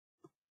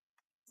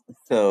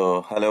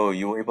So, hello,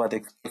 UiPath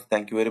experts.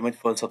 Thank you very much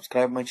for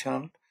subscribe my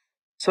channel.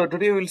 So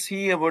today we'll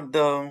see about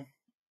the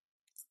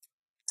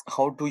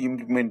how to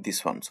implement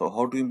this one. So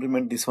how to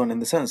implement this one in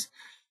the sense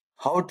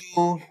how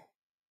to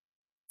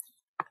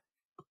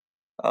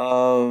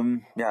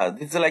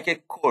this is like a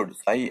code.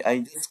 So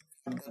I just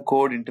put the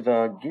code into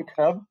the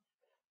GitHub.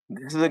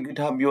 This is a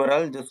GitHub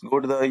URL. Just go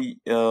to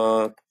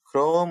the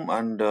Chrome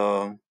and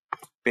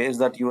paste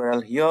that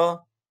URL here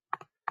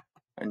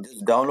and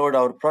just download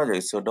our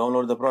project. So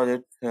download the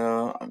project.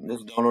 I'm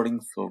just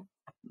downloading. So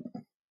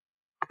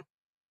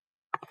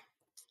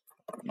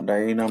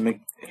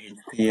dynamic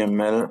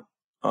HTML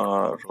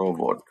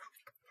robot.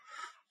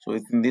 So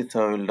within this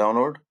I will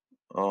download.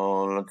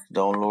 Let's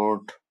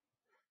download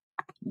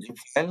zip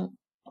file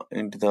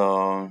into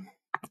the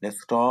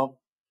desktop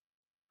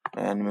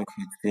and make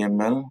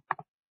HTML.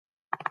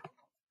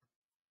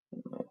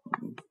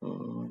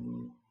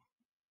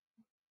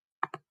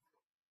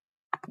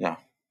 Yeah.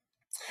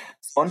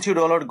 So once you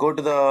download, go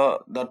to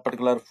that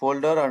particular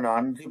folder and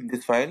unzip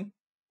this file.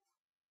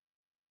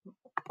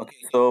 Okay.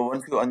 So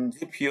once you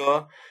unzip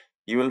here,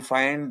 you will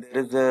find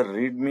there is a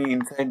README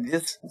inside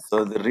this.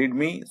 So the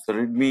README. So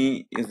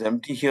README is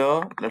empty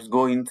here. Let's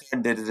go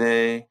inside. There is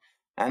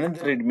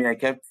another README I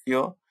kept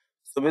here.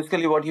 So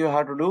basically what you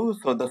have to do,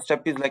 so the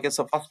step is like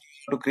so first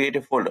you have to create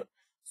a folder.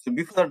 So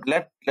before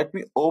that, let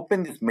me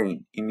open this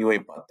main in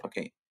UiPath.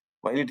 Okay.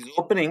 While it is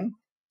opening,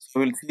 so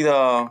we'll see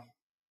the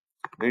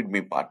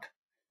README part.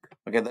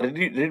 Okay, the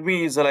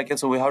README is like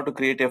so we have to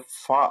create a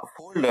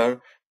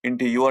folder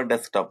into your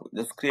desktop.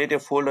 Just create a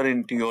folder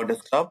into your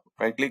desktop.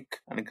 Right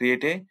click and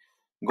create a.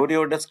 Go to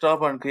your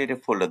desktop and create a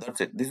folder. That's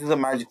it. This is a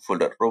magic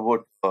folder,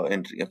 robot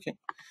entry. Okay.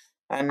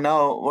 And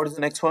now what is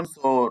the next one?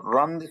 So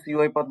run this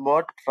UiPath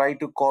bot. Try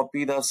to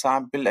copy the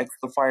sample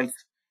Excel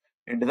files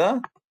into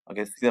the.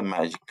 Okay, see the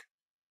magic.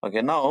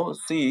 Okay, now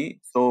see.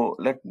 So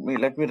let me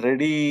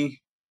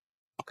ready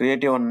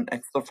create an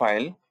Excel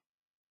file.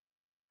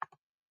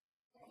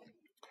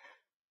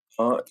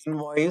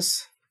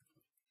 Invoice.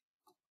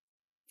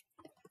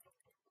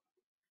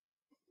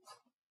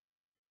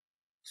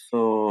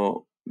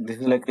 So this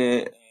is like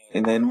a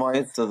in the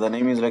invoice. So the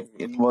name is like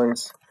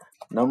invoice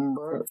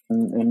number,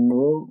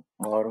 enroll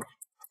or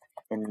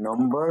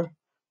number,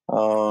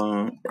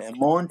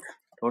 amount,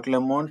 total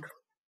amount,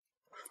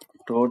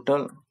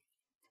 total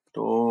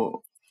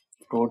to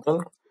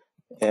total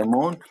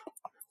amount,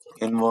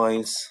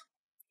 invoice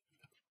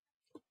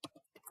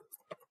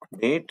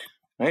date,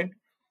 right?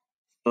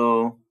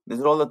 So these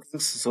are all the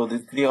things. So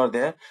these three are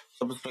there.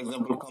 Suppose for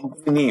example,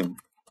 company name.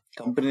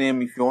 Company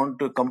name. If you want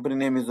to, company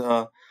name is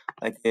a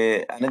like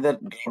a another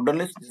drop-down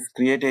list. Just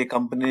create a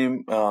company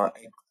name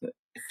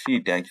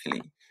sheet.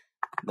 Actually,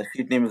 the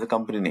sheet name is a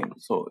company name.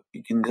 So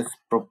you can just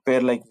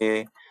prepare like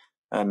a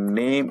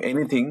name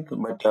anything.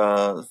 But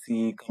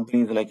see,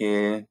 company is like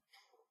a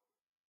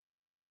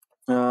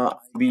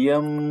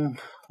IBM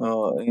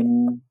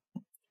in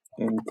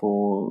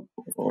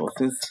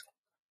Infosys.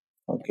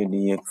 Okay,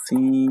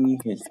 DXC,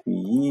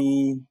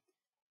 HPE.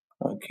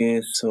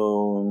 Okay,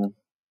 so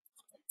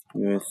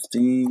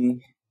USD,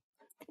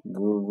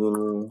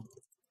 Google,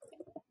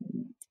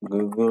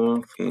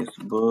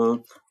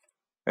 Facebook,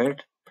 right?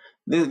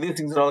 These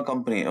things are all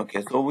company.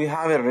 Okay, so we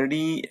have a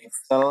ready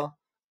Excel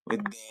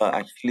with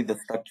actually the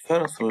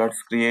structure. So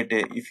let's create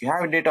a. If you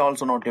have data,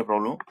 also not a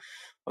problem.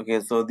 Okay,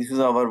 so this is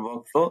our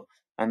workflow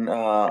and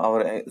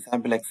our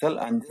sample Excel,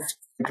 and just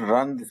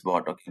run this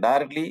bot. Okay,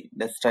 directly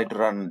let's try to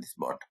run this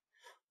bot.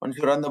 Once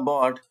you run the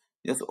bot,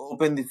 just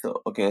open this.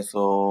 Okay,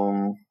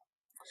 so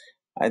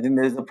I think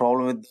there is a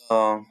problem with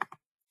the.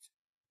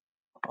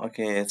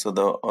 Okay, so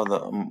the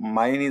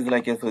mine is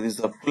like so this is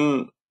a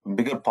full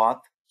bigger path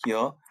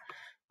here.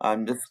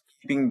 I'm just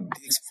keeping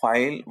this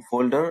file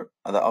folder,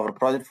 our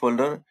project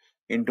folder,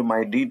 into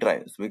my D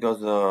drives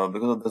because of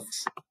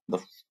this the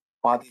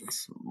path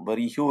is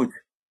very huge.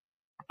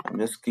 I'm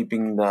just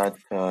keeping that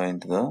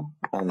into the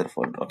another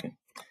folder. Okay,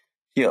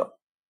 here.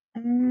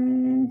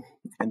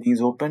 And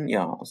these open.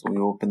 Yeah, so we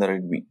open the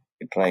Redmi.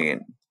 Try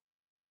again.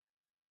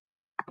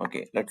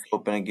 Okay, let's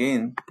open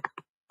again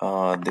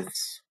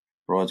this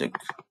project.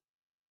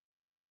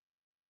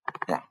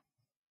 Yeah.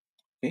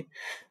 Okay.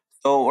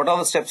 So what are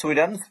the steps we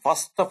done?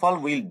 First of all,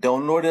 we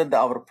downloaded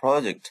our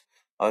project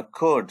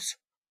codes,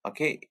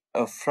 okay,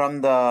 from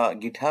the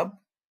GitHub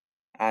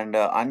and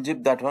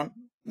unzip that one.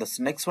 This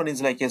next one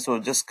is like so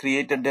just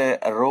created a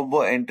robo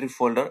entry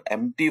folder,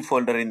 empty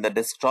folder in the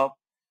desktop.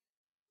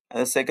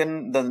 And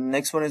the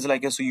next one is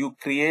like so you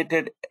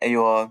created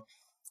your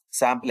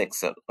sample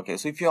Excel. Okay,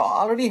 so if you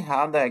already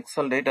have the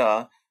Excel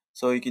data,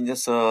 so you can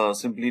just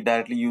simply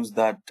directly use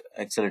that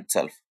Excel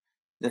itself.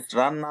 Just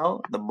run now.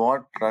 The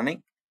bot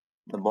running.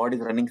 The bot is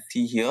running.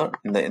 See here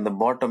in the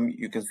bottom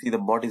you can see the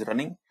bot is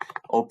running.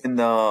 Open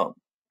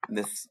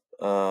this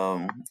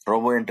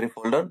robo entry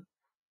folder.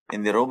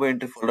 In the robo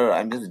entry folder,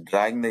 I'm just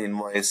dragging the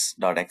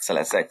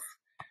invoice.xlsx.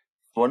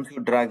 Once you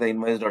drag the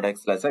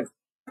invoice.xlsx,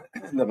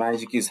 the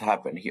magic is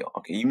happened here.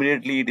 Okay,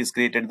 immediately it is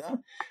created the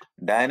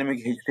dynamic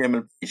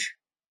HTML page.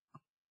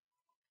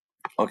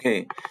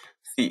 Okay,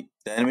 See,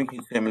 dynamic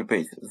HTML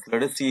page. So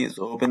let us see.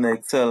 So open the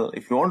Excel.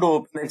 If you want to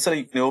open the Excel,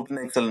 you can open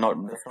the Excel.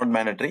 That's not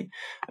mandatory.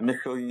 I'm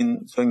just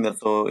showing that.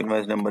 So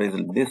invoice number is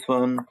this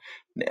one.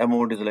 The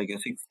amount is like a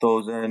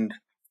 6,000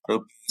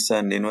 rupees,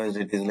 and invoice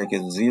date is like a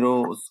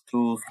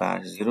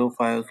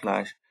 02/05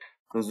 slash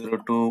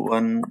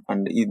 2021,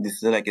 and this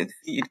is like a,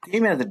 see, it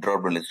came as a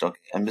drop down list. Okay,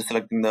 I'm just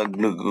selecting the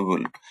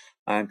Google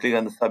and click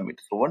on the submit.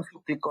 So once you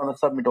click on the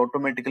submit,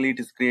 automatically it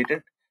is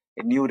created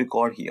a new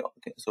record here.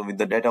 Okay, so with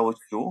the data which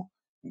you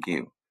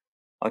give.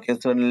 Okay,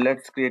 so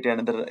let's create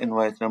another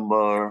invoice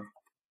number.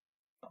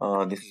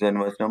 This is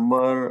invoice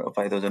number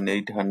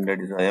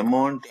 5,800 is the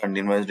amount, and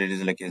invoice date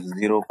is like a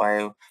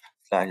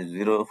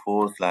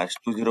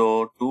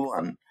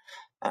 05/04/2021,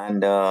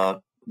 and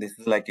this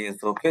is like a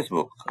so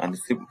Facebook, and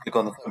click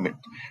on the submit.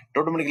 It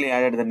automatically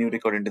added the new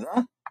record into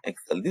the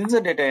Excel. This is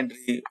a data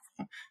entry,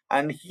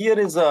 and here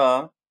is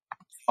a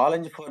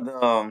challenge for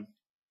the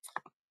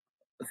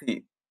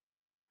see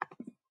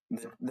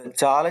the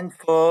challenge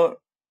for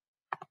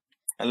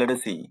let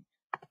us see.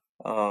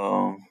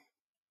 How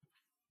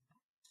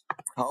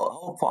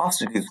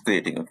fast it is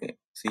creating. Okay,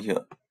 see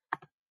here.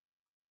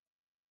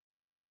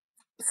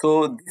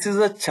 So this is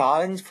a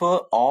challenge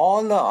for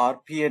all the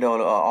RPA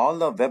all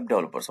the web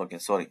developers. Okay,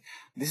 sorry.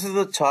 This is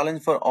a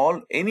challenge for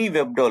any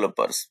web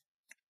developers,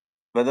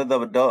 whether the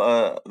web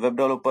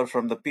developer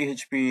from the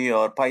PHP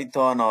or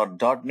Python or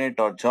 .NET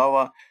or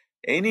Java,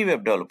 any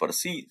web developer.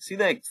 See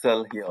the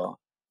Excel here.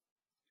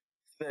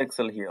 See the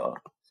Excel here.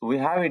 So we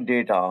have a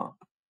data,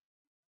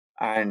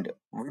 and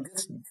we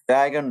just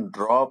drag and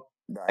drop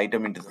the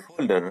item into the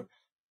folder.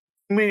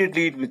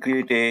 Immediately it will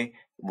create a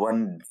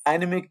one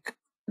dynamic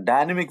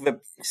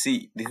web page.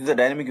 See, this is a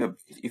dynamic web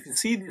page. If you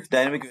see this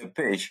dynamic web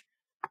page,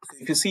 so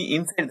if you see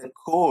inside the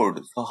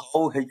code, so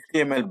how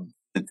HTML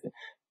built,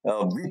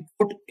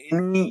 without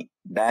any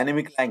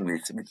dynamic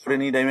language, without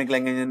any dynamic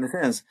language in the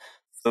sense,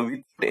 so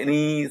without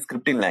any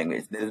scripting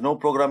language, there is no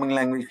programming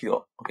language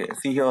here. Okay,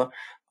 see here,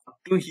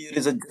 up to here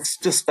is a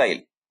just a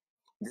style,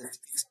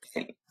 just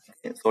style.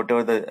 Okay, so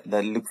whatever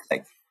that looks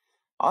like.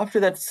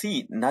 After that,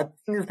 see,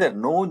 nothing is there.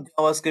 No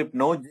JavaScript,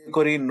 no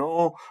jQuery,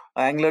 no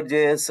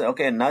AngularJS.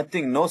 Okay,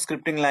 nothing. No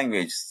scripting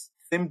language.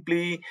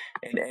 Simply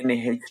an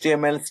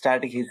HTML,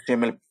 static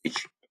HTML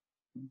page.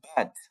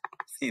 But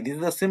see, this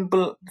is a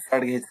simple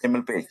static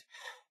HTML page.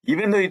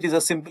 Even though it is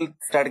a simple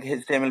static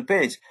HTML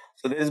page,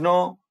 so there is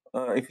no.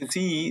 If you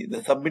see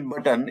the submit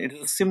button, it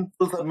is a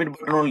simple submit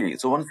button only.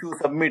 So once you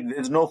submit, there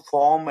is no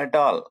form at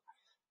all.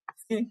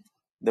 See,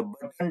 the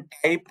button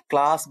type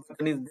class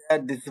button is there.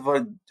 This is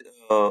for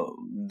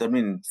that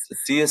means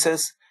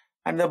CSS,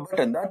 and the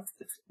button, that's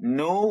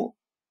no,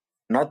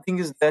 nothing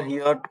is there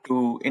here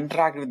to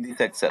interact with this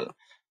Excel.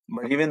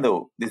 But even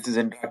though this is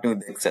interacting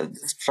with Excel,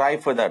 just try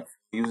for that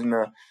using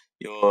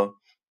your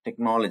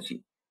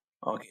technology.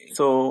 Okay,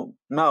 so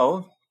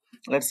now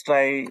let's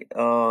try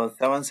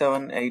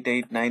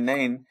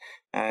 778899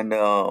 and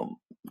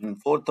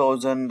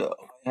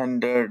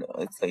 4,500.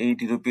 It's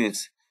 80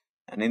 rupees.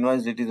 And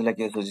invoice date is like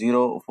a so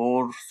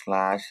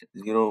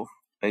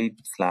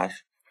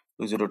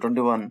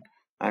 04/08/2021,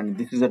 and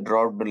this is a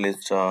drop down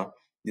list.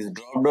 This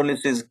drop down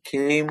list is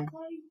came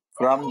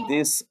from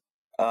this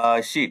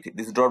sheet.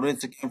 This drop down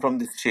list came from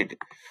this sheet.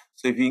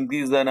 So if you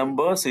increase the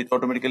numbers, it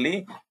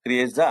automatically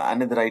creates the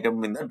another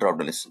item in the drop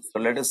down list. So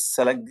let us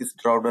select this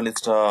drop down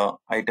list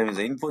item is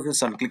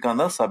Infosys and click on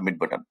the submit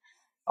button.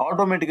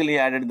 Automatically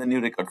added the new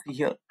record. See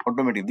here,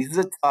 automatic. This is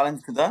a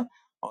challenge to the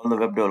all the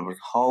web developers.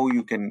 How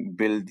you can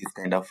build this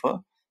kind of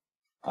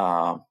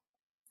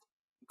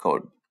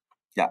code.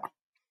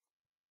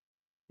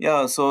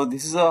 Yeah, so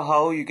this is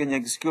how you can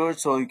execute.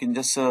 So you can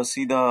just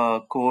see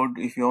the code.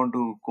 If you want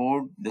to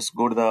code, just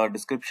go to the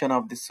description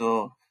of this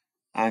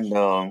and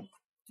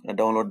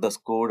download this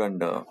code and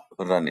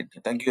run it.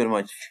 Thank you very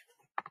much.